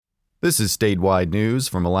This is statewide news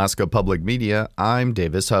from Alaska Public Media. I'm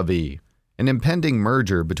Davis Hovey. An impending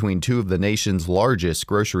merger between two of the nation's largest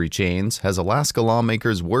grocery chains has Alaska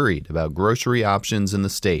lawmakers worried about grocery options in the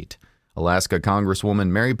state. Alaska Congresswoman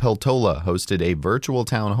Mary Peltola hosted a virtual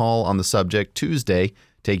town hall on the subject Tuesday,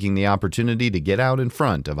 taking the opportunity to get out in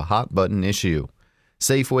front of a hot-button issue.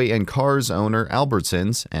 Safeway and Cars owner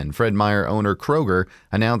Albertsons and Fred Meyer owner Kroger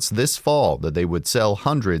announced this fall that they would sell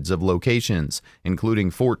hundreds of locations, including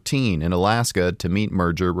 14 in Alaska, to meet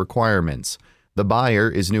merger requirements. The buyer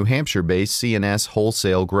is New Hampshire-based C&S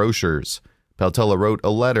Wholesale Grocers. Peltola wrote a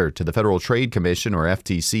letter to the Federal Trade Commission, or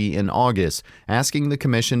FTC, in August, asking the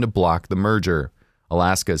commission to block the merger.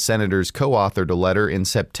 Alaska senators co-authored a letter in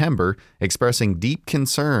September expressing deep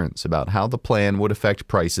concerns about how the plan would affect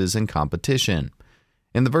prices and competition.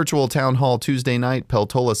 In the virtual town hall Tuesday night,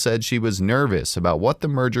 Peltola said she was nervous about what the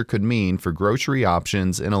merger could mean for grocery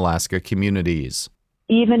options in Alaska communities.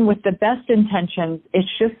 Even with the best intentions, it's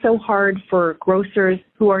just so hard for grocers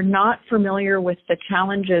who are not familiar with the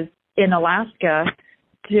challenges in Alaska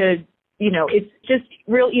it's just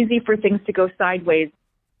real easy for things to go sideways.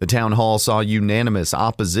 The town hall saw unanimous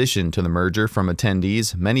opposition to the merger from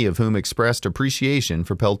attendees, many of whom expressed appreciation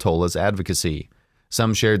for Peltola's advocacy.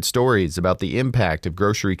 Some shared stories about the impact of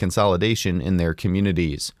grocery consolidation in their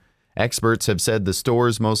communities. Experts have said the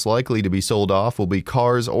stores most likely to be sold off will be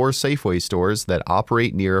Cars or Safeway stores that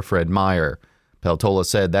operate near a Fred Meyer. Peltola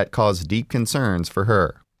said that caused deep concerns for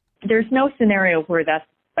her. There's no scenario where that's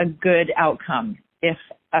a good outcome if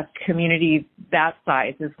a community that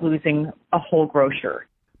size is losing a whole grocer.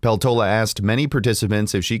 Peltola asked many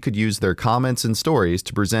participants if she could use their comments and stories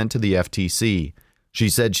to present to the FTC. She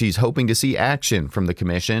said she's hoping to see action from the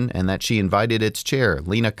commission and that she invited its chair,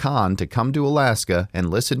 Lena Kahn, to come to Alaska and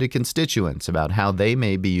listen to constituents about how they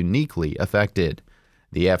may be uniquely affected.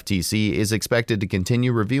 The FTC is expected to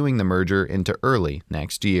continue reviewing the merger into early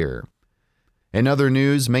next year. In other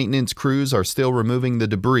news, maintenance crews are still removing the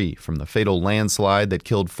debris from the fatal landslide that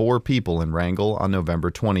killed 4 people in Wrangell on November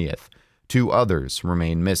 20th. 2 others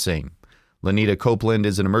remain missing. Lenita Copeland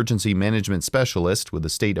is an emergency management specialist with the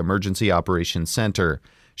State Emergency Operations Center.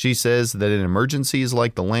 She says that in emergencies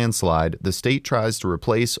like the landslide, the state tries to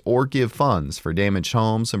replace or give funds for damaged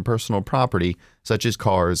homes and personal property, such as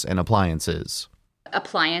cars and appliances.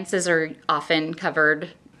 Appliances are often covered,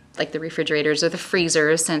 like the refrigerators or the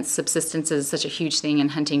freezers, since subsistence is such a huge thing in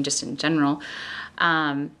hunting just in general.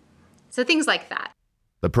 So things like that.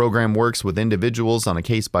 The program works with individuals on a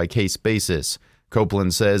case-by-case basis.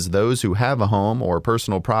 Copeland says those who have a home or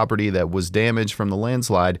personal property that was damaged from the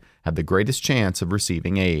landslide have the greatest chance of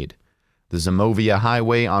receiving aid. The Zimovia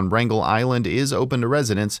Highway on Wrangell Island is open to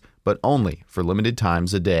residents, but only for limited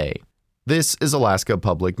times a day. This is Alaska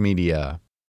Public Media.